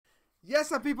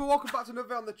Yes, and people, welcome back to another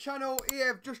video on the channel. EA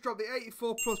have just dropped the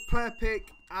 84 plus player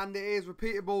pick, and it is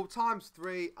repeatable times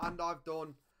 3, and I've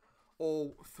done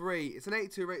all 3. It's an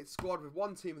 82 rated squad with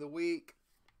one team of the week.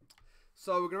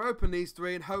 So we're going to open these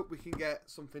 3 and hope we can get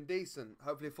something decent.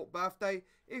 Hopefully a FUT birthday.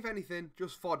 If anything,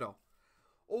 just fodder.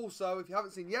 Also, if you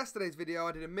haven't seen yesterday's video,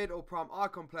 I did a mid or prime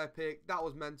icon player pick. That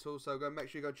was mental, so make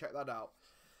sure you go check that out.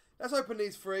 Let's open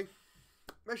these 3.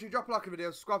 Make sure you drop a like on the video,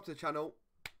 subscribe to the channel.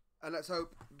 And let's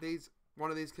hope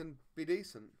one of these can be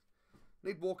decent.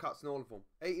 Need walkouts in all of them.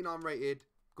 89 rated,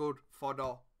 good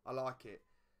fodder. I like it.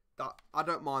 I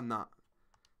don't mind that.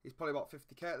 He's probably about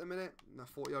 50k at the minute.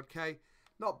 40 odd k.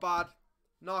 Not bad.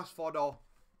 Nice fodder.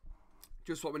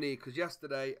 Just what we need, because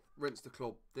yesterday rinsed the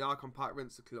club. The icon pack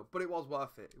rinsed the club, but it was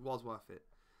worth it. It was worth it.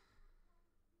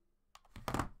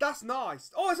 That's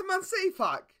nice. Oh, it's a Man City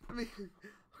pack. I mean,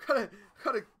 gotta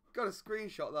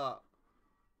screenshot that.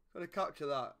 Gotta capture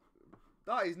that.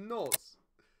 That is nuts.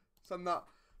 Send that.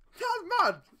 That's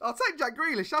mad. I'll take Jack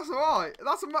Grealish. That's alright.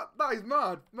 That is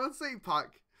mad. Man City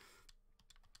pack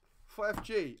for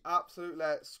FG. Absolutely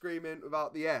screaming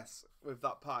without the S with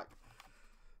that pack.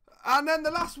 And then the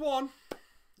last one.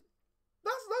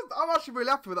 I'm actually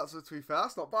really happy with that, to be fair.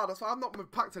 That's not bad. That's why I've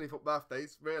not packed any FUT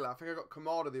birthdays, really. I think I got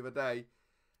Kamada the other day.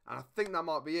 And I think that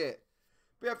might be it.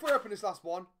 But yeah, before I open this last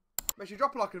one, make sure you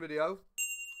drop a like on the video,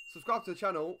 subscribe to the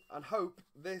channel, and hope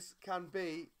this can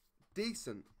be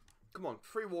decent. Come on,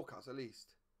 3 walkouts at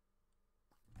least.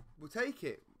 We'll take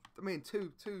it. I mean,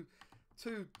 two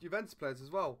Juventus players as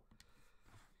well.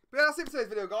 But yeah, that's it for today's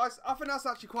video, guys. I think that's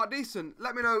actually quite decent.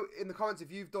 Let me know in the comments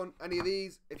if you've done any of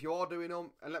these, if you are doing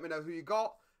them, and let me know who you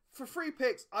got. For 3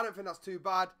 picks, I don't think that's too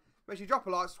bad. Make sure you drop a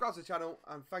like, subscribe to the channel,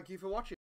 and thank you for watching.